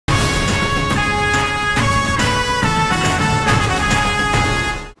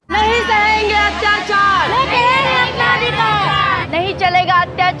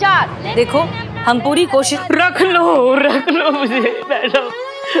4। देखो हम पूरी कोशिश। रख लो मुझे मैडम,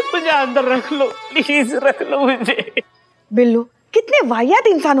 मुझे अंदर रख लो प्लीज, रख लो मुझे। बिल्लू कितने वाहियात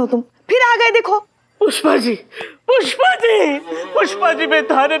इंसान हो तुम, फिर आ गए देखो। पुष्पा जी मैं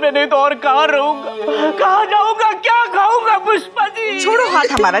थाने में नहीं तो और कहाँ रहूंगा, कहाँ जाऊंगा, क्या खाऊंगा पुष्पा जी? छोड़ो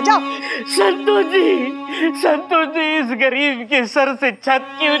हाथ हमारा, जाओ। संतोष जी इस गरीब के सर से छत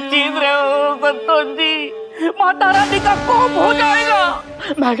क्यों छीन रहे हो संतोष जी? माता रानी का कोप हो जाएगा।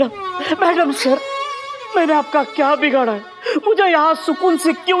 मैडम सर, मैंने आपका क्या बिगाड़ा है? मुझे यहाँ सुकून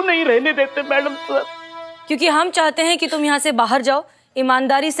से क्यों नहीं रहने देते मैडम सर? क्योंकि हम चाहते हैं कि तुम यहाँ से बाहर जाओ,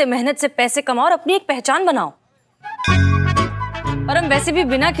 ईमानदारी से मेहनत से पैसे कमाओ और अपनी एक पहचान बनाओ। और हम वैसे भी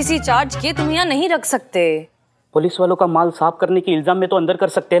बिना किसी चार्ज के तुम यहाँ नहीं रख सकते। पुलिस वालों का माल साफ करने के इल्जाम में तो अंदर कर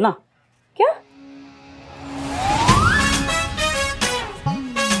सकते हैं ना? क्या?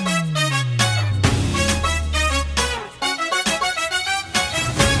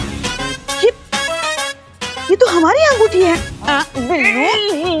 ये तो हमारी अंगूठी है।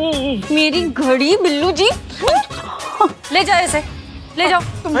 बिल्लू, मेरी घड़ी। बिल्लू जी ले जाओ इसे, ले जाओ।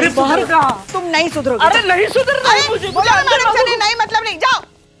 अरे बाहर कहाँ? तुम नहीं सुधरोगे। अरे नहीं सुधरना है मुझे। नहीं मतलब नहीं, जाओ।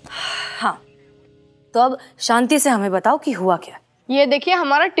 हाँ तो अब शांति से हमें बताओ कि हुआ क्या। ये देखिए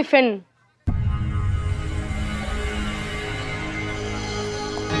हमारा टिफिन।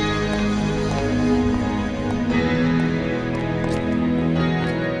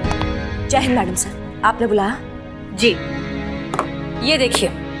 जय हिंद मैडम सर, आपने बुलाया? जी। ये देखिए,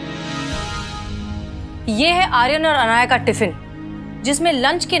 ये है आर्यन और अनाया का टिफिन, जिसमें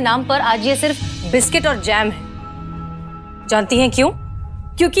लंच के नाम पर आज ये सिर्फ बिस्किट और जैम है। जानती हैं क्यों?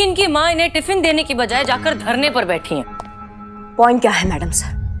 क्योंकि इनकी माँ इन्हें टिफिन देने की बजाय जाकर धरने पर बैठी हैं। पॉइंट क्या है मैडम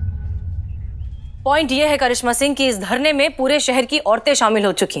सर? पॉइंट ये है करिश्मा सिंह कि इस धरने में पूरे शहर की औरतें शामिल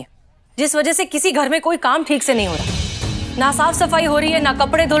हो चुकी हैं, जिस वजह से किसी घर में कोई काम ठीक से नहीं हो रहा। ना साफ सफाई हो रही है, ना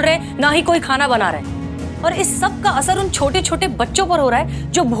कपड़े धुल रहे हैं, ना ही कोई खाना बना रहे हैं। और इस सब का असर उन छोटे छोटे बच्चों पर हो रहा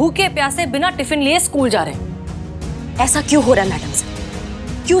है जो भूखे प्यासे बिना टिफिन लिए स्कूल जा रहे हैं। ऐसा क्यों हो रहा है मैडम सर?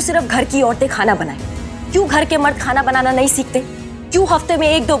 क्यों सिर्फ घर की औरतें खाना बनाएं? क्यों घर के मर्द खाना बनाना नहीं सीखते? क्यों हफ्ते में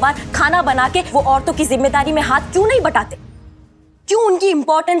 1-2 बार खाना बना के वो औरतों की जिम्मेदारी में हाथ क्यों नहीं बटाते? क्यों उनकी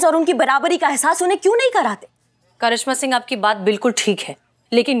इंपॉर्टेंस और उनकी बराबरी का एहसास उन्हें क्यों नहीं कराते? करिश्मा सिंह, आपकी बात बिल्कुल ठीक है,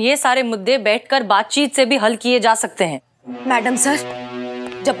 लेकिन ये सारे मुद्दे बैठकर बातचीत से भी हल किए जा सकते हैं। मैडम सर,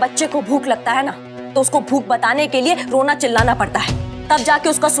 जब बच्चे को भूख लगता है ना, तो उसको भूख बताने के लिए रोना चिल्लाना पड़ता है, तब जाके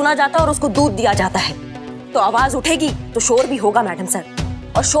उसका सुना जाता है और उसको दूध दिया जाता है। तो आवाज उठेगी तो शोर भी होगा मैडम सर,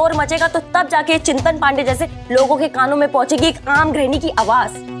 और शोर मचेगा तो तब जाके चिंतन पांडे जैसे लोगों के कानों में पहुंचेगी एक आम गृहिणी की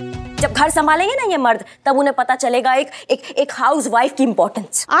आवाज। जब घर संभालेंगे ना ये मर्द, तब उन्हें पता चलेगा एक हाउसवाइफ की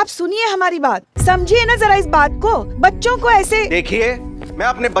इंपॉर्टेंस। आप सुनिए हमारी बात, समझिए ना जरा इस बात को। बच्चों को ऐसे देखिए, मैं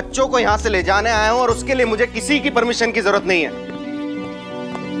अपने बच्चों को यहाँ से ले जाने आया हूँ और उसके लिए मुझे किसी की परमिशन की जरूरत नहीं है।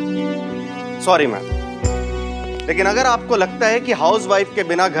 सॉरी मैम, लेकिन अगर आपको लगता है कि हाउसवाइफ के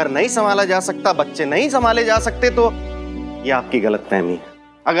बिना घर नहीं संभाला जा सकता, बच्चे नहीं संभाले जा सकते, तो ये आपकी गलतफहमी है।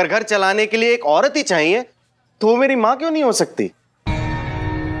 अगर घर चलाने के लिए एक औरत ही चाहिए तो वो मेरी माँ क्यों नहीं हो सकती?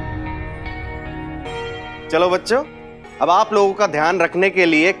 चलो बच्चों, अब आप लोगों का ध्यान रखने के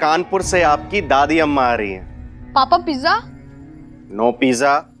लिए कानपुर से आपकी दादी अम्मा आ रही हैं। पापा पिज्जा? नो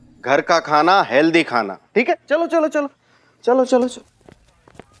पिज्जा, घर का खाना, हेल्दी खाना, ठीक है? चलो चलो चलो चलो चलो चलो।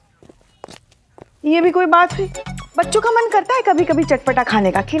 ये भी कोई बात हुई? बच्चों का मन करता है कभी कभी चटपटा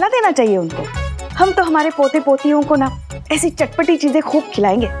खाने का, खिला देना चाहिए उनको। हम तो हमारे पोते पोतियों को ना ऐसी चटपटी चीजें खूब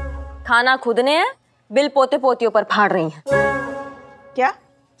खिलाएंगे। खाना खुद ने है, बिल पोते पोतियों पर फाड़ रही हैं। क्या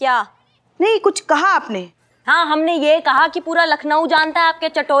क्या? नहीं, कुछ कहा आपने? हाँ, हमने ये कहा कि पूरा लखनऊ जानता है आपके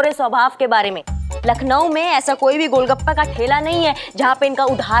चटोरे स्वभाव के बारे में। लखनऊ में ऐसा कोई भी गोलगप्पा का ठेला नहीं है जहाँ पे इनका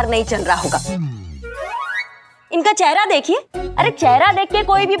उधार नहीं चल रहा होगा। इनका चेहरा देखिए, अरे चेहरा देख के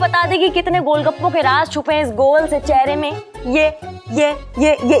कोई भी बता देगी कितने गोलगप्पों के राज छुपे हैं इस गोल से चेहरे में।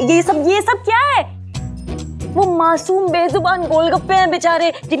 ये सब क्या है? वो मासूम बेजुबान गोलगप्पे हैं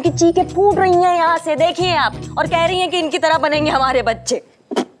बेचारे, जिनकी चीखें फूट रही हैं यहाँ से, देखिए आप, और कह रही हैं कि इनकी तरह बनेंगे हमारे बच्चे।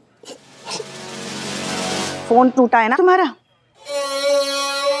 फोन टूटा है ना तुम्हारा?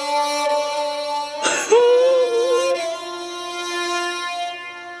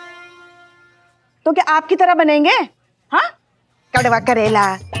 तो क्या आपकी तरह बनेंगे? हाँ, कड़वा करेला,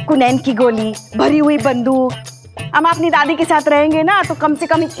 कुनैन की गोली, भरी हुई बंदूक। हम अपनी दादी के साथ रहेंगे ना तो कम से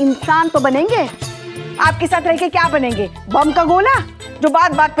कम एक इंसान तो बनेंगे। आपके साथ रह के क्या बनेंगे? बम का गोला जो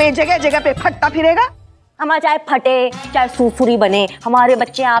बात बात पे जगह जगह पे फटता फिरेगा। हमारा चाहे फटे चाहे सुरसुरी बने, हमारे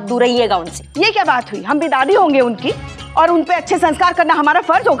बच्चे आप दूर रहिएगा उनसे। ये क्या बात हुई? हम भी दादी होंगे उनकी और उन पे अच्छे संस्कार करना हमारा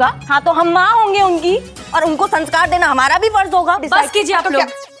फर्ज होगा। हाँ, तो हम माँ होंगे उनकी और उनको संस्कार देना हमारा भी फर्ज होगा। बस कीजिए आप लोग।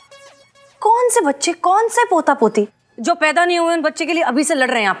 कौन से बच्चे, कौन से पोता पोती? जो पैदा नहीं हुए उन बच्चे के लिए अभी से लड़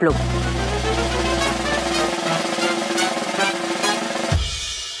रहे हैं आप लोग।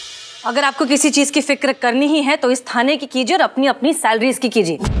 अगर आपको किसी चीज की फिक्र करनी ही है तो इस थाने की कीजिए और अपनी अपनी सैलरीज की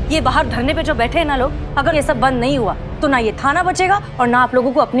कीजिए। ये बाहर धरने पे जो बैठे हैं ना लोग, अगर ये सब बंद नहीं हुआ तो ना ये थाना बचेगा और ना आप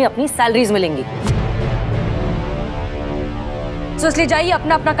लोगों को अपनी अपनी सैलरीज मिलेंगी। तो इसलिए जाइए,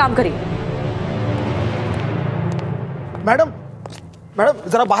 अपना अपना काम करिए। मैडम, मैडम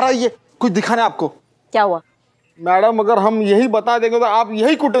जरा बाहर आइए, कुछ दिखाना है आपको। क्या हुआ? मैडम अगर हम यही बता देंगे तो आप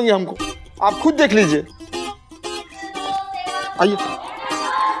यही कूटेंगे हमको, आप खुद देख लीजिए। आइए।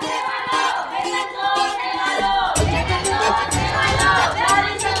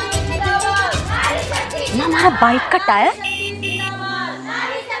 हमारा बाइक का टायर।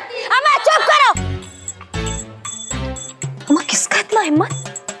 अम्मा चुप करो। अम्मा किसका इतना हिम्मत?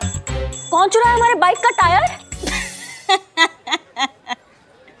 कौन चुराया हमारे बाइक का टायर?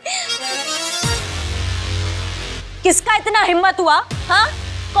 किसका इतना हिम्मत हुआ? हाँ,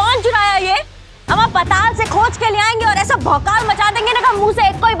 कौन चुराया ये? अम्मा पताल से खोज के ले आएंगे और ऐसा भौकाल मचा देंगे ना कि मुंह से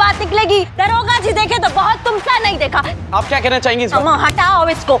एक कोई बात निकलेगी। दरोगा जी देखे तो बहुत, तुमसा नहीं देखा। आप क्या कहना चाहेंगे इस बात? अम्मा हटाओ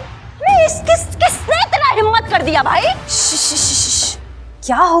इसको। किसने इतना हिम्मत कर दिया भाई?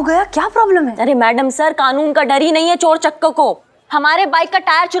 क्या हो गया, क्या प्रॉब्लम है? अरे मैडम सर, कानून का डर ही नहीं है चोर चक्कों को। हमारे बाइक का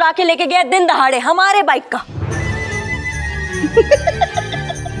टायर चुरा के लेके गए दिन दहाड़े, हमारे बाइक का।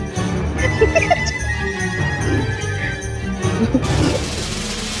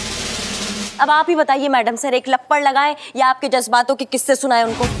 अब आप ही बताइए मैडम सर, एक लप्पड़ लगाए या आपके जज्बातों के किस्से सुनाए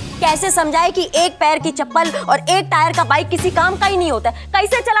उनको? कैसे समझाए कि एक पैर की चप्पल और एक टायर का बाइक किसी काम का ही नहीं होता?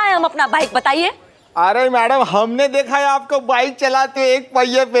 कैसे चलाएं हम अपना बाइक, बताइए। अरे मैडम, हमने देखा है आपको बाइक चलाते एक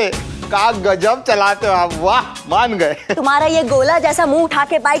पहिए पे। का गजब चलाते हो आप, वाह, मान गए। तुम्हारा ये गोला जैसा मुंह उठा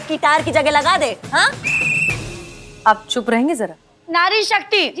के बाइक की टायर की जगह लगा दे। हाँ, आप चुप रहेंगे जरा? नारी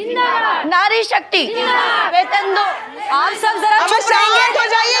शक्ति जिंदाबाद, नारी शक्ति जिंदाबाद, वेतन दो। आप सब जरा चुप रहेंगे। शांत हो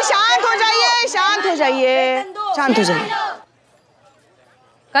जाइए, शांत हो जाइए, शांत हो जाइए, शांत हो जाइए।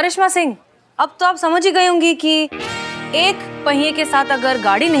 करिश्मा सिंह, अब तो आप समझ ही गई होंगी कि एक पहिए के साथ अगर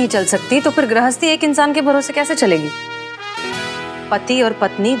गाड़ी नहीं चल सकती तो फिर गृहस्थी एक इंसान के भरोसे कैसे चलेगी? पति और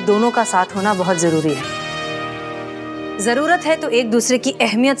पत्नी दोनों का साथ होना बहुत जरूरी है। जरूरत है तो एक दूसरे की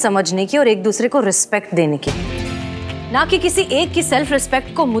अहमियत समझने की और एक दूसरे को रिस्पेक्ट देने की, ना कि किसी एक की सेल्फ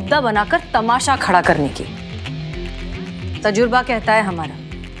रिस्पेक्ट को मुद्दा बनाकर तमाशा खड़ा करने की। तजुर्बा कहता है हमारा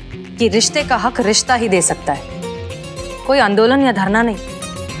कि रिश्ते का हक रिश्ता ही दे सकता है, कोई आंदोलन या धरना नहीं।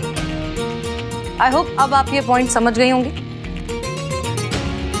 आई होप अब आप ये पॉइंट समझ गई होंगी।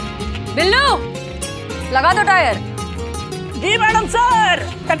 बिल्लू, लगा दो टायर। जी मैडम सर।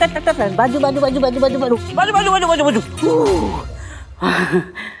 बाजू बाजू बाजू बाजू बाजू बाजू बाजू बाजू बाजू बाजू बाजू।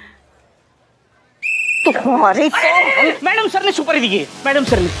 तुम्हारी मैडम सर ने सुपारी दी है, मैडम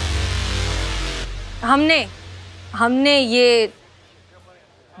सर ने। हमने ये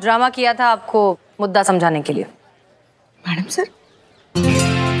ड्रामा किया था आपको मुद्दा समझाने के लिए। मैडम सर,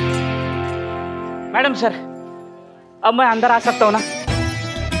 मैडम सर, अब मैं अंदर आ सकता हूँ ना?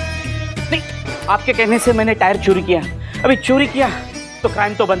 नहीं, आपके कहने से मैंने टायर चोरी किया। अभी चोरी किया तो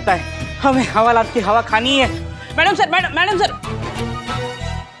क्राइम तो बनता है, हमें हवालात की हवा खानी है। मैडम सर, मैडम सर,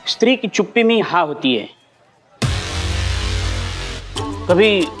 स्त्री की चुप्पी में हाँ होती है,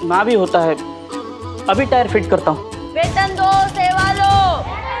 कभी ना भी होता है। अभी टायर फिट करता हूँ। वेतन दो सेवा लो,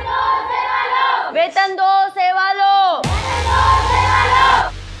 वेतन दो सेवा लो।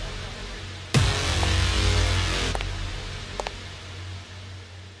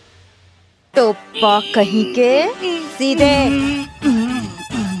 टोपा कहीं के, सीधे।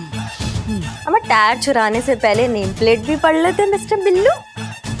 हमें टायर चुराने से पहले नेम प्लेट भी पढ़ लेते मिस्टर बिल्लू,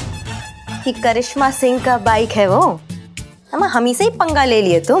 कि करिश्मा सिंह का बाइक है वो। हम ही से ही पंगा ले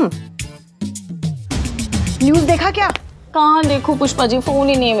लिए तुम। न्यूज़ देखा क्या? कहाँ देखूं पुष्पा जी, फोन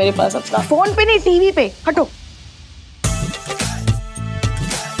ही नहीं है मेरे पास अपना। फोन पे नहीं, टीवी पे। हटो,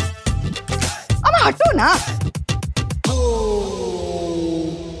 अब हटो ना।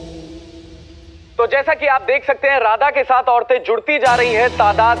 तो जैसा कि आप देख सकते हैं, राधा के साथ औरतें जुड़ती जा रही हैं,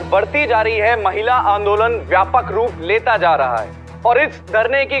 तादाद बढ़ती जा रही है, महिला आंदोलन व्यापक रूप लेता जा रहा है और इस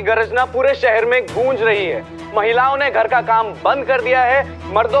धरने की गर्जना पूरे शहर में गूंज रही है। महिलाओं ने घर का काम बंद कर दिया है,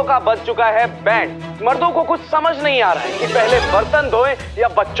 मर्दों का बज चुका है बैंड। मर्दों को कुछ समझ नहीं आ रहा है कि पहले बर्तन धोएं या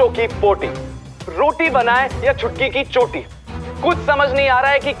बच्चों की पोटी, रोटी बनाएं या छुटकी की चोटी। कुछ समझ नहीं आ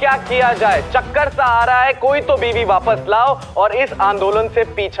रहा है कि क्या किया जाए। चक्कर सा आ रहा है, कोई तो बीवी वापस लाओ और इस आंदोलन से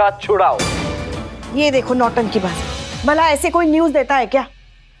पीछा छुड़ाओ। ये देखो नौटंकी बात, भला ऐसे कोई न्यूज़ देता है क्या?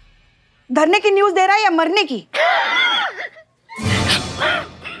 धरने की न्यूज़ दे रहा है या मरने की?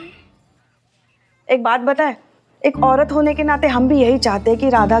 एक बात बताए, एक औरत होने के नाते हम भी यही चाहते हैं कि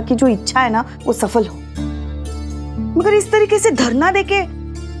राधा की जो इच्छा है ना वो सफल हो। मगर इस तरीके से धरना देके,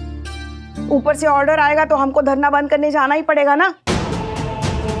 ऊपर से ऑर्डर आएगा तो हमको धरना बंद करने जाना ही पड़ेगा ना।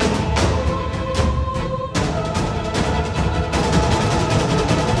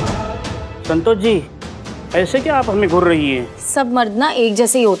 संतोष जी, ऐसे क्या आप हमें घूर रही हैं? सब मर्द ना एक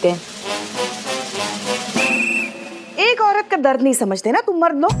जैसे ही होते हैं। एक औरत का दर्द नहीं समझते ना तुम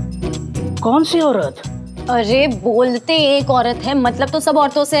मर्द लोग। कौन सी औरत? अरे बोलते एक औरत है, मतलब तो सब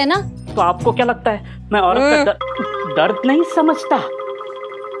औरतों से है ना। तो आपको क्या लगता है मैं औरत का दर्द नहीं समझता?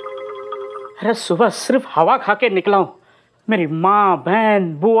 अरे सुबह सिर्फ हवा खा के निकला हूँ। मेरी माँ,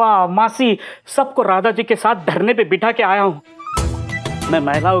 बहन, बुआ, मासी सबको राधा जी के साथ धरने पे बिठा के आया हूँ। मैं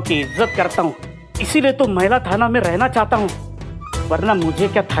महिलाओं की इज्जत करता हूँ, इसीलिए तो महिला थाना में रहना चाहता हूँ, वरना मुझे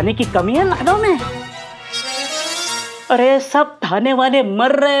क्या थाने की कमी है लाडो में? अरे सब थाने वाले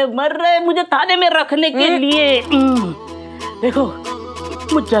मर रहे मुझे थाने में रखने के लिए। देखो,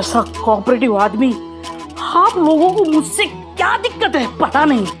 मुझ जैसा कोऑपरेटिव आदमी, आप लोगों को मुझसे क्या दिक्कत है पता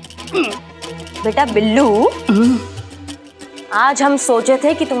नहीं। बेटा बिल्लू, आज हम सोचे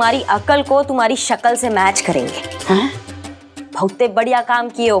थे कि तुम्हारी अकल को तुम्हारी शक्ल से मैच करेंगे। बहुत बढ़िया काम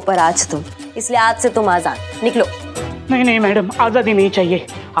किए ऊपर आज तुम, इसलिए आज से तुम आजाद। निकलो। नहीं नहीं मैडम, आजादी नहीं चाहिए।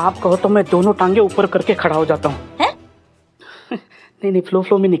 आप कहो तो मैं दोनों टांगे ऊपर करके खड़ा हो जाता हूँ। नहीं,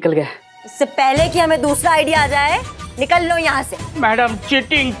 फ्लो में निकल गया। इससे पहले कि हमें दूसरा आइडिया आ जाए, निकल लो यहाँ से। Madam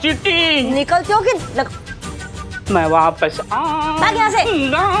cheating. निकलते हो कि मैं वापस भाग यहाँ से।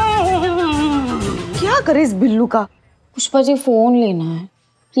 क्या करे इस बिल्लू का? पुष्पा जी फोन लेना है,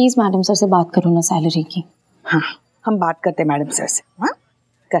 प्लीज मैडम सर से बात करो ना सैलरी की। हाँ, हम बात करते हैं मैडम सर से। हाँ,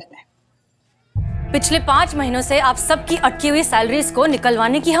 करते हैं। पिछले 5 महीनों से आप सबकी अटकी हुई सैलरीज को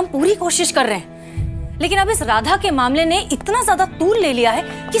निकलवाने की हम पूरी कोशिश कर रहे हैं, लेकिन अब इस राधा के मामले ने इतना ज्यादा तूल ले लिया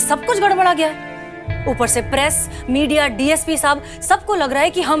है कि सब कुछ गड़बड़ा गया है। ऊपर से प्रेस, मीडिया, डीएसपी साहब सबको लग रहा है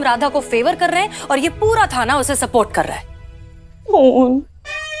कि हम राधा को फेवर कर रहे हैं और ये पूरा थाना उसे सपोर्ट कर रहा है।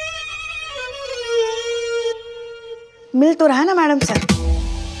 मिल तो रहा है ना मैडम सर?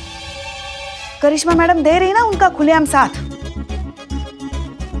 करिश्मा मैडम दे रही ना उनका खुलेआम साथ।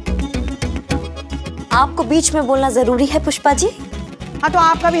 आपको बीच में बोलना जरूरी है पुष्पा जी? हाँ, तो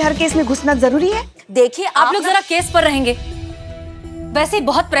आपका भी हर केस में घुसना जरूरी है? देखिए आप लोग जरा केस पर रहेंगे, वैसे ही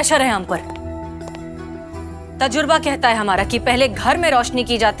बहुत प्रेशर है हम पर। तजुर्बा कहता है हमारा कि पहले घर में रोशनी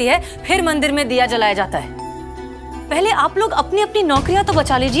की जाती है, फिर मंदिर में दिया जलाया जाता है। पहले आप लोग अपनी अपनी नौकरियां तो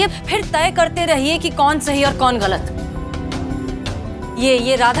बचा लीजिए, फिर तय करते रहिए कि कौन सही और कौन गलत।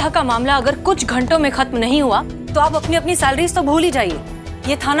 ये राधा का मामला अगर कुछ घंटों में खत्म नहीं हुआ तो आप अपनी अपनी सैलरीज तो भूल ही जाइए।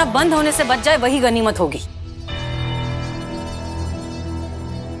 ये थाना बंद होने से बच जाए वही गनीमत होगी।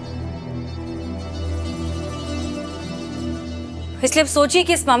 इसलिए अब सोचिए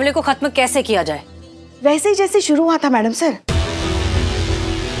कि इस मामले को खत्म कैसे किया जाए। वैसे ही जैसे शुरू हुआ था मैडम सर।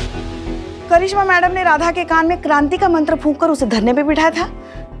 करिश्मा मैडम ने राधा के कान में क्रांति का मंत्र फूंककर उसे धरने पे बिठाया था।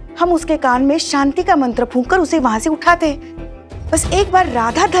 हम उसके कान में शांति का मंत्र फूंककर उसे वहां से उठाते। बस एक बार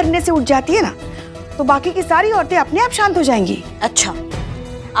राधा धरने से उठ जाती है ना, तो बाकी की सारी औरतें अपने आप शांत हो जाएंगी। अच्छा,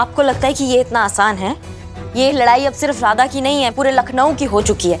 आपको लगता है कि ये इतना आसान है? ये लड़ाई अब सिर्फ राधा की नहीं है, पूरे लखनऊ की हो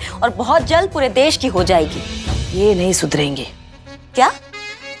चुकी है और बहुत जल्द पूरे देश की हो जाएगी। ये नहीं सुधरेंगे। क्या?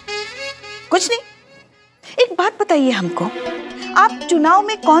 कुछ नहीं। एक बात बताइए हमको, आप चुनाव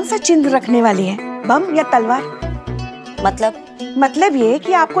में कौन सा चिन्ह रखने वाली हैं? बम या तलवार? मतलब ये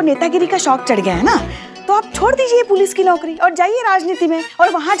कि आपको नेतागिरी का शौक चढ़ गया है ना, तो आप छोड़ दीजिए पुलिस की नौकरी और जाइए राजनीति में और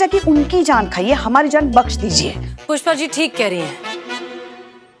वहां जाके उनकी जान खाइए, हमारी जान बख्श दीजिए। पुष्पा जी ठीक कह रही हैं।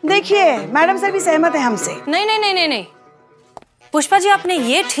 देखिए मैडम सर भी सहमत है हमसे। नहीं, पुष्पा जी आपने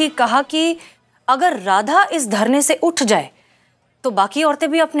ये ठीक कहा कि अगर राधा इस धरने से उठ जाए तो बाकी औरतें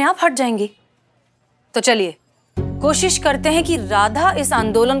भी अपने आप हट जाएंगी। तो चलिए कोशिश करते हैं कि राधा इस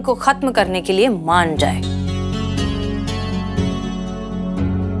आंदोलन को खत्म करने के लिए मान जाए।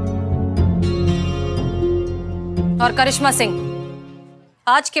 और करिश्मा सिंह,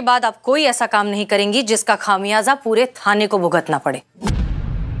 आज के बाद आप कोई ऐसा काम नहीं करेंगी जिसका खामियाजा पूरे थाने को भुगतना पड़े।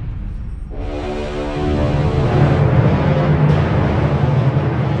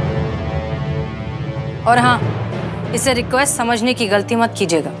 और हाँ, इसे रिक्वेस्ट समझने की गलती मत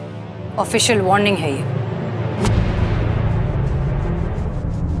कीजिएगा, ऑफिशियल वार्निंग है ये।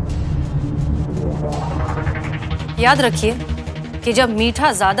 याद रखिए कि जब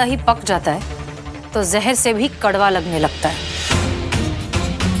मीठा ज्यादा ही पक जाता है तो जहर से भी कड़वा लगने लगता है।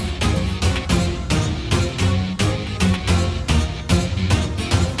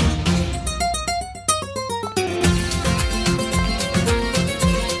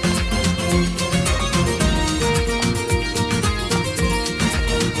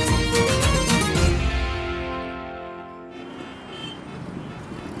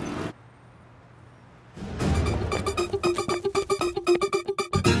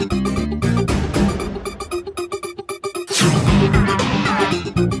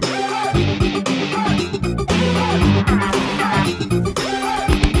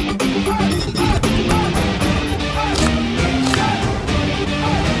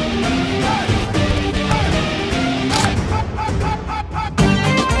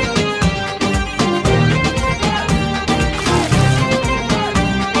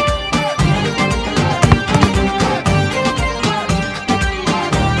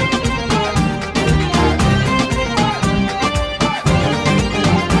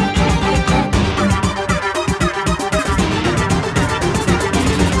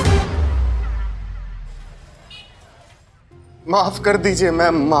 माफ कर दीजिए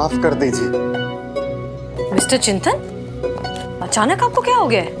मैम, माफ कर दीजिए। मिस्टर चिंतन, अचानक आपको क्या हो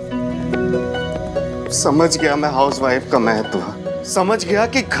गया है? समझ गया मैं हाउसवाइफ का महत्व, समझ गया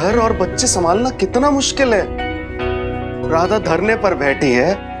कि घर और बच्चे संभालना कितना मुश्किल है। राधा धरने पर बैठी है,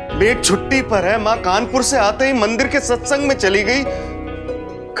 बेट छुट्टी पर है, माँ कानपुर से आते ही मंदिर के सत्संग में चली गई,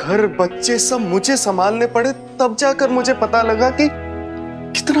 घर बच्चे सब मुझे संभालने पड़े। तब जाकर मुझे पता लगा कि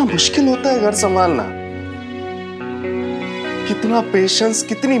कितना मुश्किल होता है घर संभालना, कितना पेशेंस,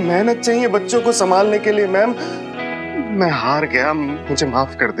 कितनी मेहनत चाहिए बच्चों को संभालने के लिए। मैम मैं हार गया, मुझे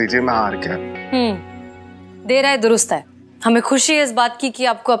माफ कर दीजिए, मैं हार गया। देर है दुरुस्त है। हमें खुशी है इस बात की कि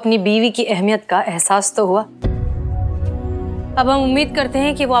आपको अपनी बीवी की अहमियत का एहसास तो हुआ। अब हम उम्मीद करते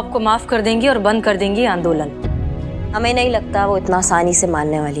हैं कि वो आपको माफ कर देंगी और बंद कर देंगी आंदोलन। हमें नहीं लगता वो इतना आसानी से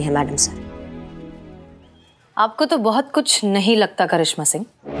मानने वाली है मैडम सर। आपको तो बहुत कुछ नहीं लगता करिश्मा सिंह।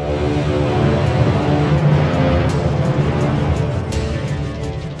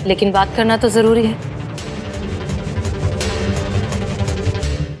 लेकिन बात करना तो जरूरी है।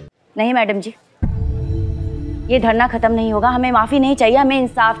 नहीं मैडम जी, ये धरना खत्म नहीं होगा। हमें माफी नहीं चाहिए, हमें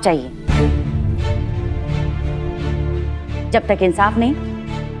इंसाफ चाहिए। जब तक इंसाफ नहीं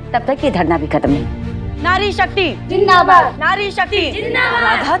तब तक ये धरना भी खत्म नहीं। नारी शक्ति जिंदाबाद, नारी शक्ति जिंदाबाद।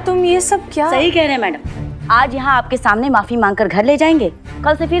 राधा तुम ये सब क्या? सही कह रहे हैं मैडम। आज यहाँ आपके सामने माफी मांगकर घर ले जाएंगे,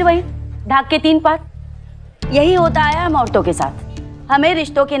 कल से फिर वही ढाक के 3 पात। यही होता है हम औरतों के साथ। हमें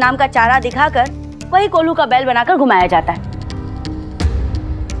रिश्तों के नाम का चारा दिखाकर वही कोल्हू का बैल बनाकर घुमाया जाता है।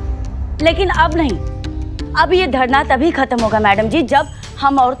 लेकिन अब नहीं, अब ये धरना तभी खत्म होगा मैडम जी जब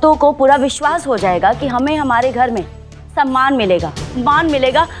हम औरतों को पूरा विश्वास हो जाएगा कि हमें हमारे घर में सम्मान मिलेगा, मान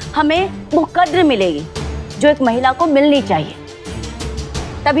मिलेगा, हमें वो कद्र मिलेगी जो एक महिला को मिलनी चाहिए।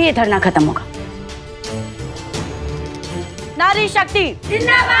 तभी ये धरना खत्म होगा। नारी शक्ति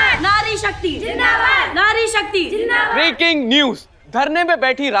जिंदाबाद, नारी शक्ति जिंदाबाद, नारी शक्ति जिंदाबाद। ब्रेकिंग न्यूज, धरने में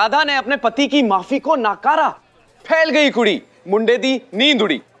बैठी राधा ने अपने पति की माफी को नकारा। फैल गई कुड़ी, मुंडे दी नींद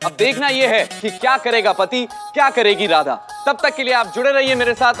उड़ी। अब देखना यह है कि क्या करेगा पति, क्या करेगी राधा। तब तक के लिए आप जुड़े रहिए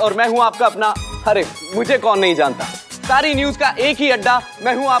मेरे साथ और मैं हूं आपका अपना, अरे मुझे कौन नहीं जानता, सारी न्यूज का एक ही अड्डा,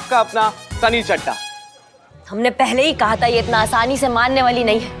 मैं हूं आपका अपना सनी चड्डा। हमने पहले ही कहा था ये इतना आसानी से मानने वाली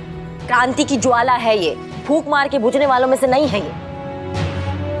नहीं है। क्रांति की ज्वाला है ये, फूंक मार के बुझने वालों में से नहीं है ये।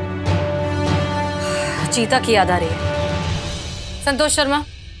 चीता की याद आ रही है। संतोष शर्मा।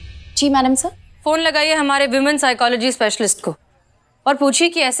 जी मैडम सर। फोन लगाइए हमारे विमेन साइकोलॉजी स्पेशलिस्ट को और पूछिए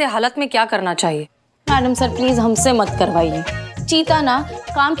कि ऐसे हालत में क्या करना चाहिए। मैडम सर प्लीज हमसे मत करवाइए। चीता ना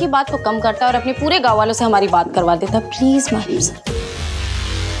काम की बात को कम करता है और अपने पूरे गांव वालों से हमारी बात करवा देता। Please madam sir.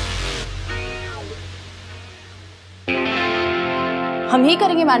 हम ही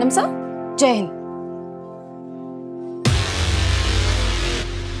करेंगे मैडम सर। जय Hind.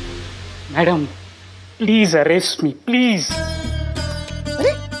 Madam please arrest me please.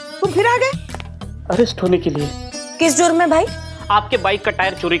 अरे तुम फिर आ गए? अरेस्ट होने के लिए? किस जुर्म में भाई? आपके बाइक का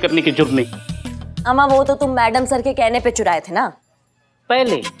टायर चोरी करने के जुर्म में। अम्मा वो तो तुम मैडम सर के कहने पे चुराए थे ना?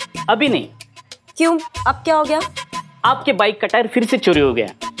 पहले, अभी नहीं। क्यों, अब क्या हो गया? आपके बाइक का टायर फिर से चोरी हो गया।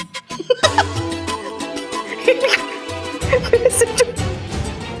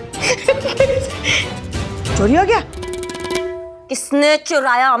 चोरी हो गया? किसने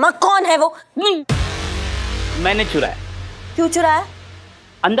चुराया अम्मा? कौन है वो? मैंने चुराया। क्यों चुराया?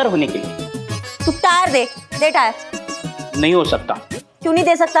 अंदर होने के लिए। तू टायर दे, दे टायर। नहीं हो सकता। क्यों नहीं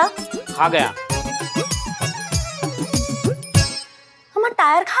दे सकता? खा गया। अम्मा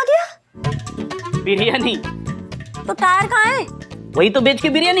टायर खा गया? बिरयानी। तो टायर कहाँ है? वही तो बेच के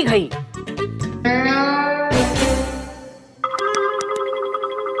बिरयानी खाई।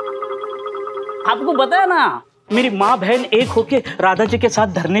 आपको पता है ना, मेरी माँ बहन एक होके राधा जी के साथ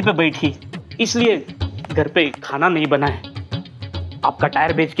धरने पे बैठी, इसलिए घर पे खाना नहीं बना है। आपका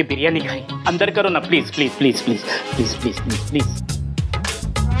टायर बेच के बिरयानी खाई। अंदर करो ना please please please please please please please please.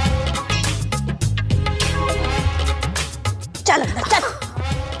 चल चल।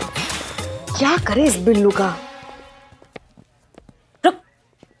 क्या करे इस बिल्लू का?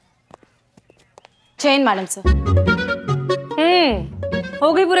 Jain madam sir.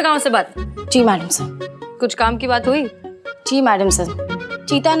 हो गई पूरे गांव से बात? जी मैडम सर। कुछ काम की बात हुई? जी मैडम सर।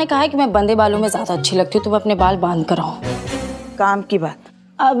 चीता ने कहा है कि मैं बंदे बालों में ज्यादा अच्छी लगती हूँ तो मैं अपने बाल बांध कर आऊँ। काम की बात?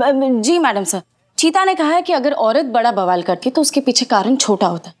 जी मैडम सर। चीता ने कहा है कि अगर औरत बड़ा बवाल करती तो उसके पीछे कारण छोटा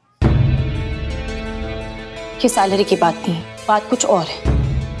होता। कि सैलरी की बात नहीं है, बात कुछ और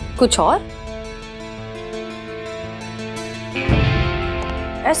है। कुछ और?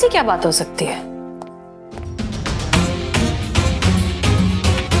 ऐसी क्या बात हो सकती है?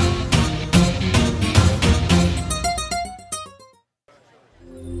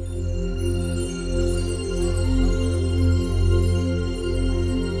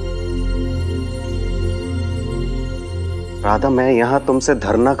 राधा, मैं यहाँ तुमसे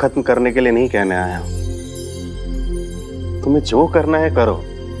धरना खत्म करने के लिए नहीं कहने आया हूं। तुम्हें जो करना है करो,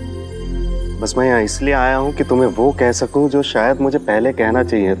 बस मैं यहाँ इसलिए आया हूं कि तुम्हें वो कह सकूं जो शायद मुझे पहले कहना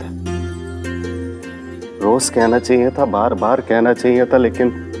चाहिए था, रोज कहना चाहिए था, बार बार कहना चाहिए था, लेकिन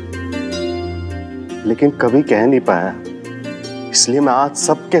कभी कह नहीं पाया। इसलिए मैं आज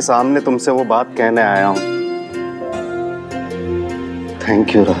सबके सामने तुमसे वो बात कहने आया हूं।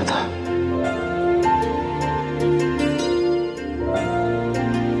 Thank you Radha.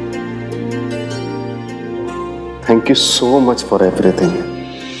 Thank you so much for everything.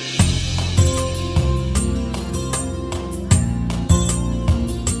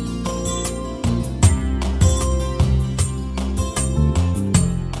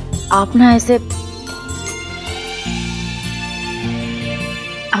 आप ना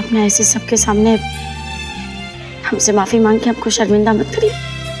ऐसे सबके सामने हमसे माफी मांग के हमको शर्मिंदा मत करिए।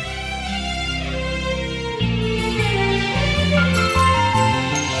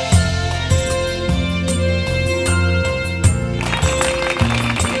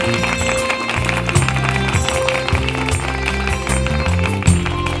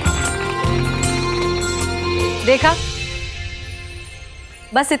 देखा,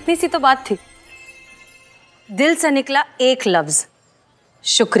 बस इतनी सी तो बात थी। दिल से निकला एक लफ्ज,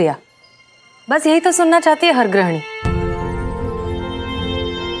 शुक्रिया। बस यही तो सुनना चाहती है हर गृहिणी।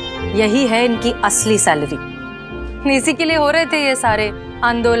 यही है इनकी असली सैलरी। इसी के लिए हो रहे थे ये सारे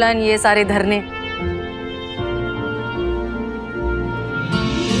आंदोलन, ये सारे धरने।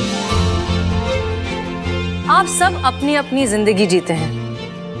 आप सब अपनी अपनी जिंदगी जीते हैं,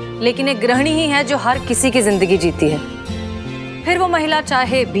 लेकिन एक गृहिणी ही है जो हर किसी की जिंदगी जीती है। फिर वो महिला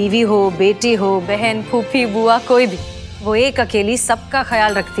चाहे बीवी हो, बेटी हो, बहन, फूफी, बुआ, कोई भी, वो एक अकेली सबका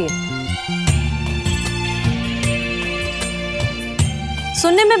ख्याल रखती है।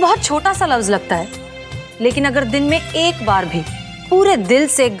 सुनने में बहुत छोटा सा लफ्ज लगता है, लेकिन अगर दिन में एक बार भी पूरे दिल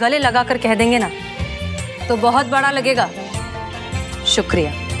से गले लगाकर कह देंगे ना, तो बहुत बड़ा लगेगा।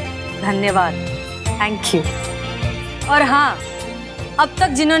 शुक्रिया, धन्यवाद, थैंक यू। और हाँ, अब तक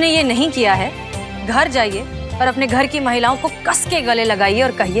जिन्होंने ये नहीं किया है, घर जाइए और अपने घर की महिलाओं को कस के गले लगाइए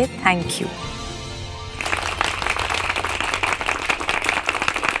और कहिए थैंक यू।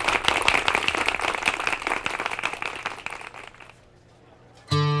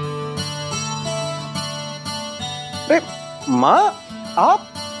 अरे माँ, आप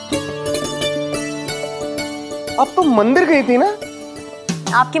तो मंदिर गई थी ना?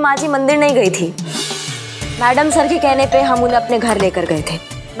 आपकी माँ जी मंदिर नहीं गई थी। मैडम सर के कहने पे हम उन्हें अपने घर लेकर गए थे।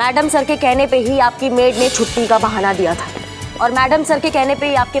 मैडम सर के कहने पे ही आपकी मेड ने छुट्टी का बहाना दिया था, और मैडम सर के कहने पे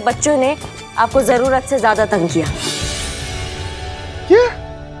ही आपके बच्चों ने आपको जरूरत से ज्यादा तंग किया। क्या?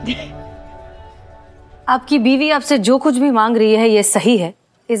 आपकी बीवी आपसे जो कुछ भी मांग रही है ये सही है,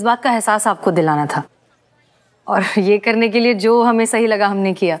 इस बात का एहसास आपको दिलाना था, और ये करने के लिए जो हमें सही लगा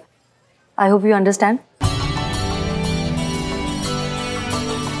हमने किया। I hope you understand.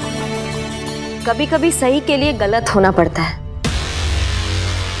 कभी कभी सही के लिए गलत होना पड़ता है।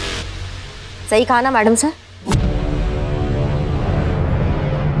 सही कहा ना मैडम सर?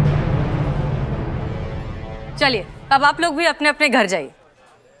 चलिए, अब आप लोग भी अपने अपने घर जाइए।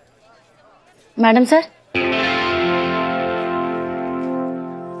 Madam sir,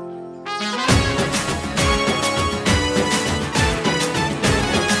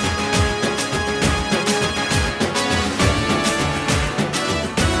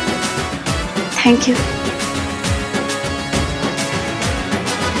 thank you.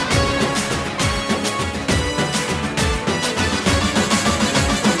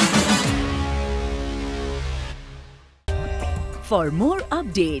 For more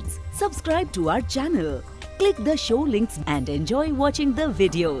updates, subscribe to our channel, click the show links and enjoy watching the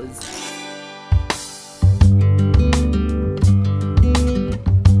videos.